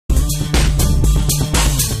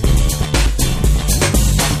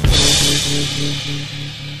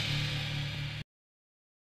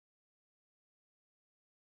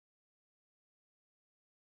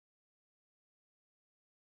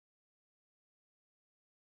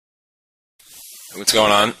What's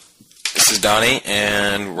going on? This is Dani,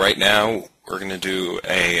 and right now we're going to do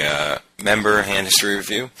a member hand history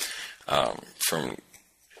review. From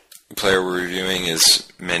the player we're reviewing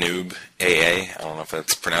is Menoob AA. I don't know if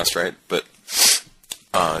that's pronounced right, but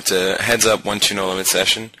it's a heads up 1-2 no limit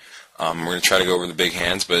session. We're going to try to go over the big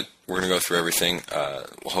hands, but we're going to go through everything.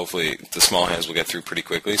 Hopefully the small hands we'll get through pretty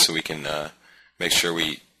quickly, so we can make sure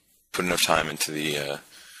we put enough time into the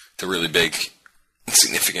really big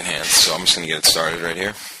significant hands. So I'm just going to get it started right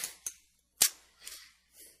here.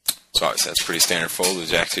 So obviously that's pretty standard fold with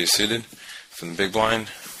Jack 2 suited from the big blind.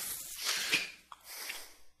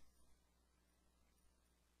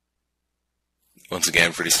 Once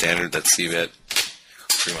again, pretty standard. That's C-bet.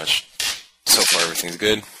 Pretty much so far everything's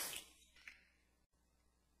good.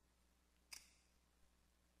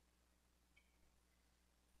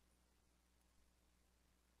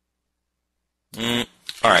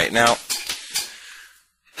 Alright, now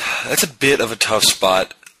that's a bit of a tough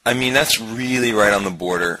spot. I mean, that's really right on the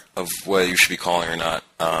border of whether you should be calling or not.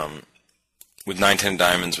 With 9-10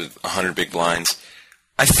 diamonds, with 100 big blinds,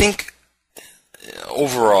 I think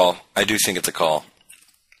overall, I do think it's a call.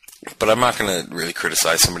 But I'm not going to really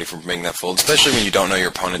criticize somebody for making that fold, especially when you don't know your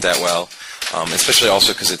opponent that well. Especially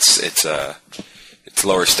also because it's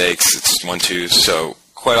lower stakes, it's 1-2, so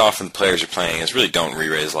quite often the players you're playing against really don't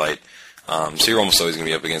re-raise light. So you're almost always going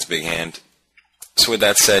to be up against big hand. So with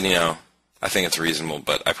that said, I think it's reasonable,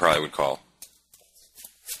 but I probably would call.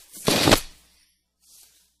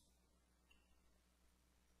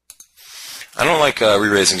 I don't like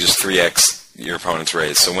re-raising just 3x your opponent's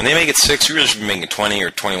raise. So when they make it 6, you really should be making 20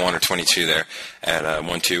 or 21 or 22 there at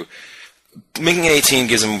 1-2. Making it 18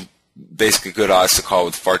 gives them basically good odds to call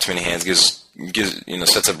with far too many hands.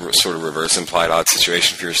 Sets up a sort of reverse implied odds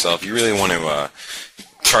situation for yourself. You really want to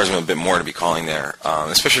charge them a bit more to be calling there,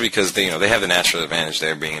 especially because they have the natural advantage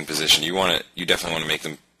there being in position. You definitely want to make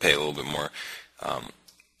them pay a little bit more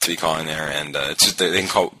to be calling there, and it's just they can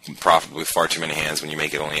call profitably with far too many hands when you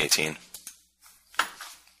make it only 18.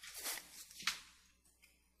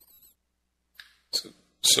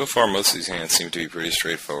 So far, most of these hands seem to be pretty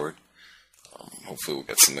straightforward. Hopefully we'll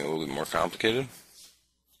get something a little bit more complicated.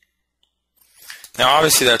 Now,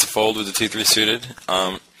 obviously that's a fold with the 2-3 suited.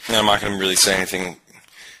 I'm not going to really say anything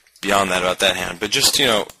beyond that about that hand, but just,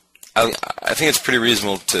 I think it's pretty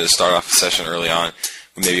reasonable to start off a session early on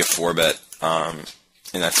with maybe a 4-bet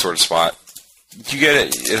in that sort of spot. You get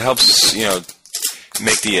it. It helps,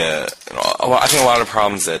 make the, I think a lot of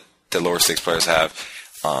problems that lower stakes players have,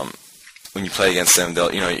 when you play against them,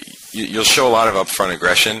 you'll show a lot of upfront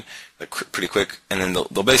aggression pretty quick, and then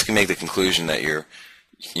they'll basically make the conclusion that you're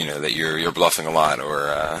bluffing a lot, or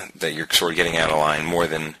that you're sort of getting out of line more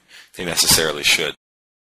than they necessarily should.